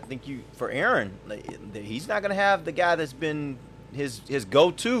 I think for Aaron, he's not going to have the guy that's been his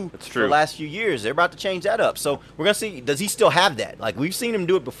go-to for the last few years. They're about to change that up. So we're going to see, does he still have that? Like, we've seen him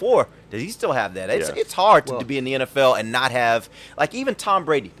do it before. Does he still have that? It's hard to be in the NFL and not have, like, even Tom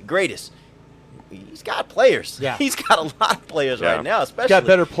Brady, the greatest. He's got players. Yeah. He's got a lot of players right now, especially. He's got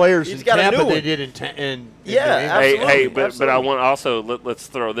better players in Tampa than they did in Hey, but I want also, let's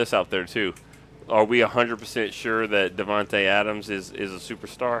throw this out there, too. Are we 100% sure that Devontae Adams is a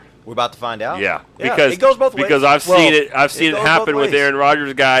superstar? We're about to find out. Yeah, because it goes both ways. Because I've seen it happen with Aaron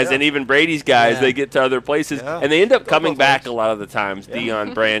Rodgers' guys and even Brady's guys. Yeah. They get to other places and they end up coming back a lot of the times.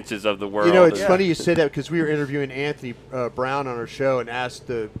 Deion Branches of the world. It's funny you said that, because we were interviewing Anthony Brown on our show and asked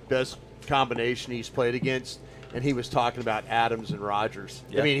the best combination he's played against, and he was talking about Adams and Rodgers.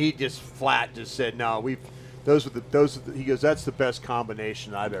 I mean, he just said, no, he goes, that's the best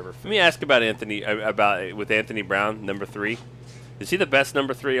combination I've ever faced. Let me ask about Anthony Brown, number 3. Is he the best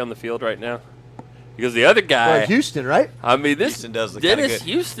number 3 on the field right now? Because the other guy, Houston, right? I mean, Houston does look Dennis good.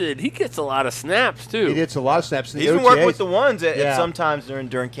 Houston, he gets a lot of snaps too. He gets a lot of snaps. He's been working with the ones at sometimes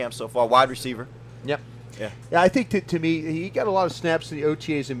during camp so far. Wide receiver. Yep. Yeah, I think to me he got a lot of snaps in the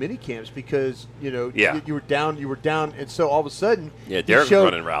OTAs and mini camps, because you were down, and so all of a sudden Derek was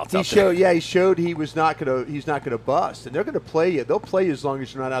running routes. He showed he's not gonna bust, and they're gonna play you. They'll play you as long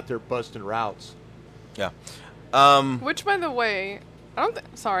as you're not out there busting routes. Yeah. Which, by the way, I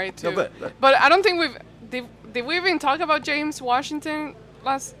don't. Sorry, too. No, but I don't think did we even talk about James Washington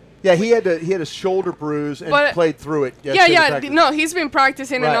last? Yeah, he had a shoulder bruise and played through it. No, he's been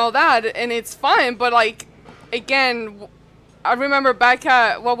practicing and all that, and it's fine. But again, I remember back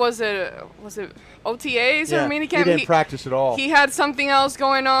at what was it? Was it OTAs or minicamp? He didn't practice at all. He had something else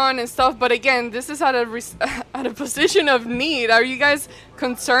going on and stuff. But again, this is at a position of need. Are you guys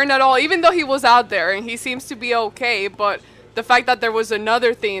concerned at all? Even though he was out there and he seems to be okay, but the fact that there was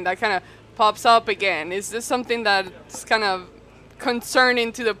another thing that kind of pops up again, is this something that's kind of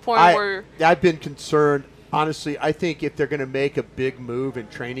concerning to the point where I've been concerned? Honestly, I think if they're going to make a big move in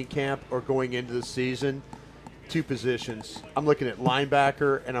training camp or going into the season, 2 positions. I'm looking at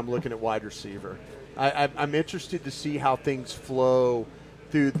linebacker and I'm looking at wide receiver. I'm interested to see how things flow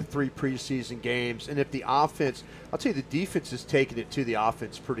through the 3 preseason games, and if the offense, I'll tell you, the defense is taking it to the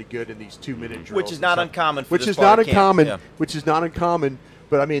offense pretty good in these 2-minute drills, which is not uncommon. Which is not uncommon.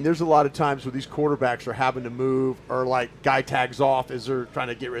 But, I mean, there's a lot of times where these quarterbacks are having to move, or, guy tags off as they're trying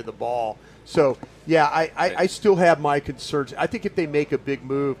to get rid of the ball. So, yeah, I still have my concerns. I think if they make a big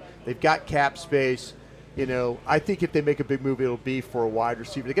move, they've got cap space. I think if they make a big move, it'll be for a wide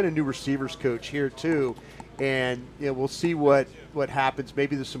receiver. They got a new receivers coach here, too. And, we'll see what happens.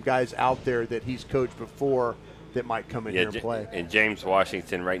 Maybe there's some guys out there that he's coached before that might come in here and play. And James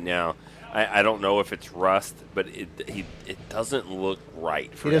Washington right now, I don't know if it's rust, but it doesn't look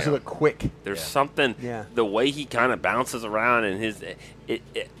right for him. He doesn't look quick. There's something, the way he kind of bounces around, and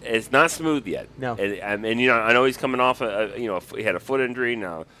it's not smooth yet. No. And I know he's coming off he had a foot injury,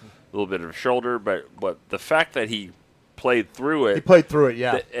 now a little bit of a shoulder, but the fact that he played through it. He played through it,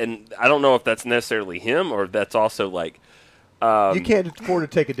 yeah. And I don't know if that's necessarily him, or if that's also you can't afford to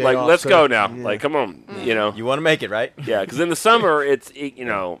take a day off. Let's go now. Yeah. Come on, You want to make it, right? Yeah, because in the summer,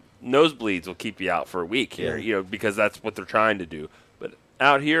 nosebleeds will keep you out for a week here, because that's what they're trying to do. But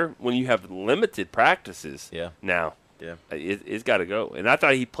out here, when you have limited practices now, Yeah. It's got to go. And I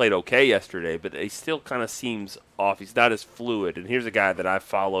thought he played okay yesterday, but he still kind of seems off. He's not as fluid. And here's a guy that I've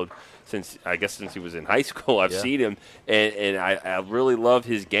followed since he was in high school. I've seen him, and I really love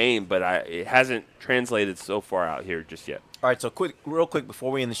his game, but it hasn't translated so far out here just yet. All right, so real quick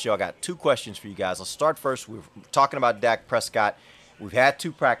before we end the show, I got 2 questions for you guys. Let's start first. We're talking about Dak Prescott. We've had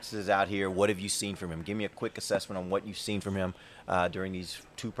 2 practices out here. What have you seen from him? Give me a quick assessment on what you've seen from him during these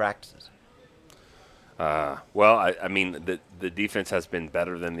 2 practices. Well, I mean, the defense has been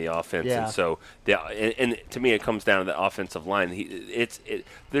better than the offense, and so and to me, it comes down to the offensive line.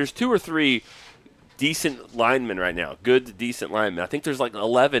 There's 2 or 3 decent linemen right now, good to decent linemen. I think there's like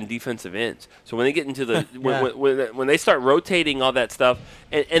 11 defensive ends. So when they get into the when they start rotating all that stuff,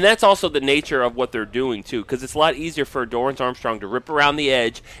 and that's also the nature of what they're doing too, because it's a lot easier for Dorrance Armstrong to rip around the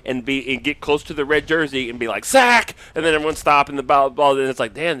edge and get close to the red jersey and be like sack, and then everyone's stopping the ball, and it's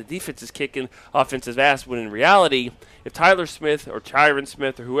like, damn, the defense is kicking offensive ass. When in reality, if Tyler Smith or Tyron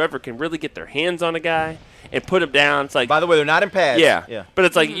Smith or whoever can really get their hands on a guy and put him down, it's like. By the way, they're not in pads. Yeah. But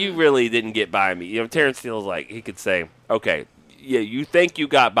it's like, you really didn't get by me. You know, Terrence Steele's like, he could say, okay, yeah, you think you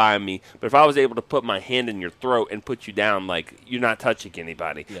got by me, but if I was able to put my hand in your throat and put you down, like, you're not touching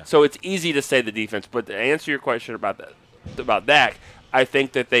anybody. Yeah. So it's easy to say the defense, but to answer your question about Dak, I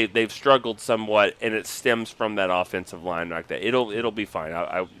think that they've struggled somewhat, and it stems from that offensive line like that. It'll be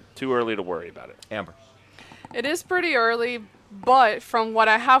fine. Too early to worry about it. Amber. It is pretty early, but from what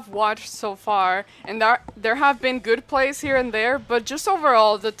I have watched so far, and there have been good plays here and there, but just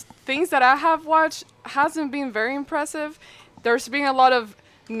overall, the things that I have watched hasn't been very impressive. There's been a lot of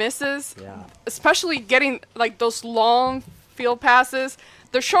misses, especially getting like those long field passes.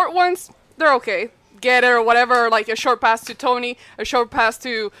 The short ones, they're okay. Get it or whatever, like a short pass to Tony, a short pass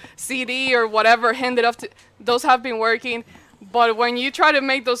to CD or whatever, hand it up to. Those have been working. But when you try to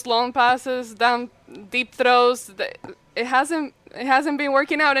make those long passes, down deep throws, it hasn't been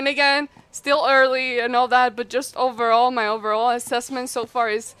working out. And again, still early and all that, but just my overall assessment so far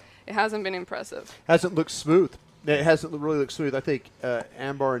is it hasn't been impressive. Hasn't looked smooth. It hasn't really looked smooth. I think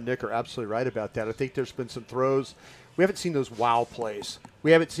Ambar and Nick are absolutely right about that. I think there's been some throws. We haven't seen those wow plays.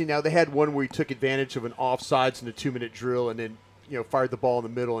 We haven't seen now. They had one where he took advantage of an offsides in a 2-minute drill and then fired the ball in the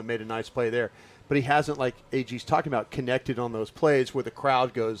middle and made a nice play there. But he hasn't, like AG's talking about, connected on those plays where the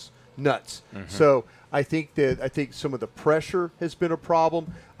crowd goes nuts. Mm-hmm. So I think some of the pressure has been a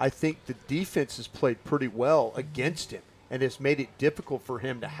problem. I think the defense has played pretty well against him and has made it difficult for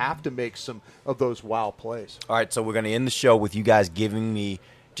him to have to make some of those wow plays. All right, so we're going to end the show with you guys giving me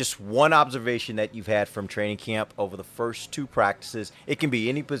just one observation that you've had from training camp over the first 2 practices. It can be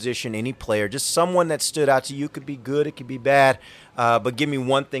any position, any player, just someone that stood out to you. It could be good, it could be bad, but give me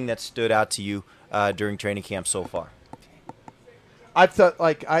one thing that stood out to you during training camp so far. I thought,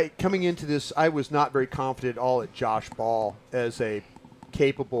 coming into this, I was not very confident at all at Josh Ball as a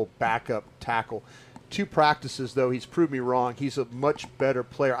capable backup tackle. 2 practices, though, he's proved me wrong. He's a much better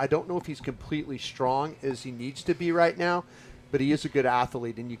player. I don't know if he's completely strong as he needs to be right now, but he is a good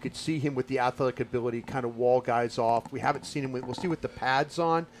athlete, and you could see him with the athletic ability kind of wall guys off. We haven't seen him. We'll see with the pads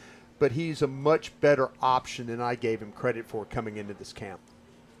on, but he's a much better option than I gave him credit for coming into this camp.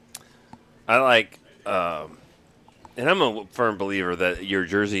 I like, and I'm a firm believer that your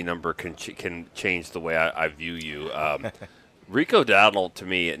jersey number can change the way I view you. Rico Dowdle, to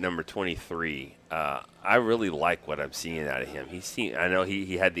me, at number 23, I really like what I'm seeing out of him. I know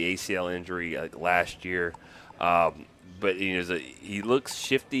he had the ACL injury last year, but he looks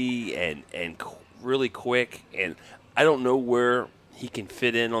shifty and really quick, and I don't know where he can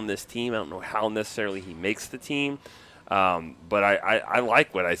fit in on this team. I don't know how necessarily he makes the team. But I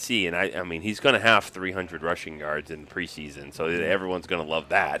like what I see, and I mean, he's going to have 300 rushing yards in preseason, so everyone's going to love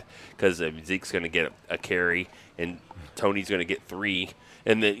that because Zeke's going to get a carry, and Tony's going to get 3,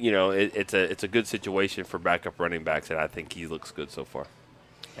 and then it's a good situation for backup running backs, and I think he looks good so far.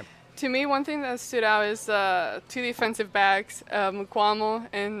 To me, one thing that stood out is 2 defensive backs, Mukwamo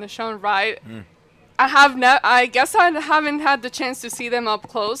and Sean Wright. I guess I haven't had the chance to see them up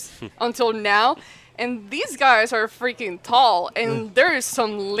close until now. And these guys are freaking tall, and there is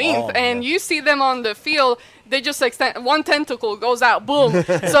some length. You see them on the field, they just extend. One tentacle goes out, boom.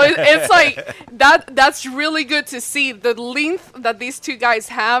 So it's like that's really good to see the length that these 2 guys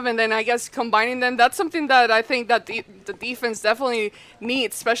have, and then I guess combining them, that's something that I think that the defense definitely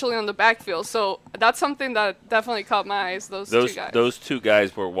needs, especially on the backfield. So that's something that definitely caught my eyes, those 2 guys. Those 2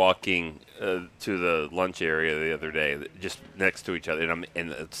 guys were walking to the lunch area the other day, just next to each other, and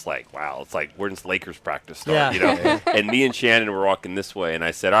it's like, wow, it's like when's Lakers practice start, And me and Shannon were walking this way, and I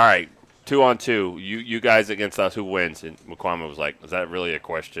said, all right, 2-on-2, you guys against us, who wins? And Mukwama was like, is that really a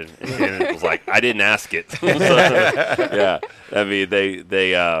question? And Shannon was like, I didn't ask it. So, yeah, I mean,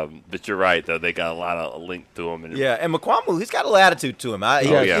 but you're right, though. They got a lot of link to him. And and Mukwama, he's got a little attitude to him.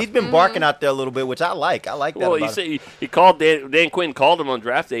 He's been barking out there a little bit, which I like. I like that. Well, he called Dan Quinn called him on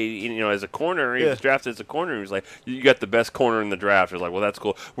draft day, as a corner. He was drafted as a corner. He was like, you got the best corner in the draft. He was like, well, that's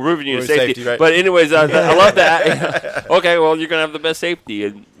cool. We're moving you to safety. Right? But anyways, I love that. Okay, well, you're going to have the best safety.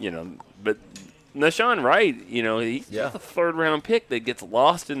 And, but Nashawn Wright, he's the 3rd-round pick that gets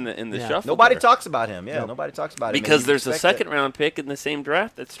lost in the shuffle. Nobody talks about him. Yeah, nobody talks about him. Because there's a 2nd-round pick in the same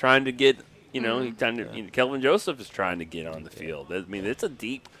draft that's trying to get, Kelvin Joseph is trying to get on the field. I mean, it's a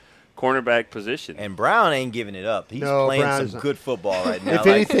deep cornerback position. And Brown ain't giving it up. He's playing some good football right now. If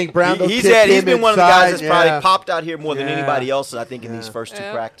anything, Brown he's been one of the guys that's probably popped out here more than anybody else, I think, in these first 2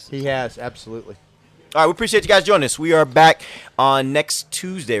 practices. He has, absolutely. All right, we appreciate you guys joining us. We are back on next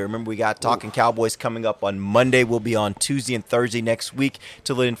Tuesday. Remember, we got Talking Cowboys coming up on Monday. We'll be on Tuesday and Thursday next week.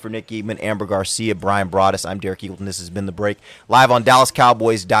 Till then, for Nick Eatman, Amber Garcia, Brian Broaddus, I'm Derek Eagleton. This has been The Break, live on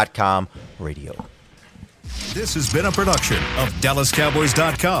DallasCowboys.com radio. This has been a production of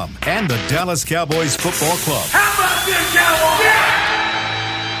DallasCowboys.com and the Dallas Cowboys Football Club. How about this, Cowboys?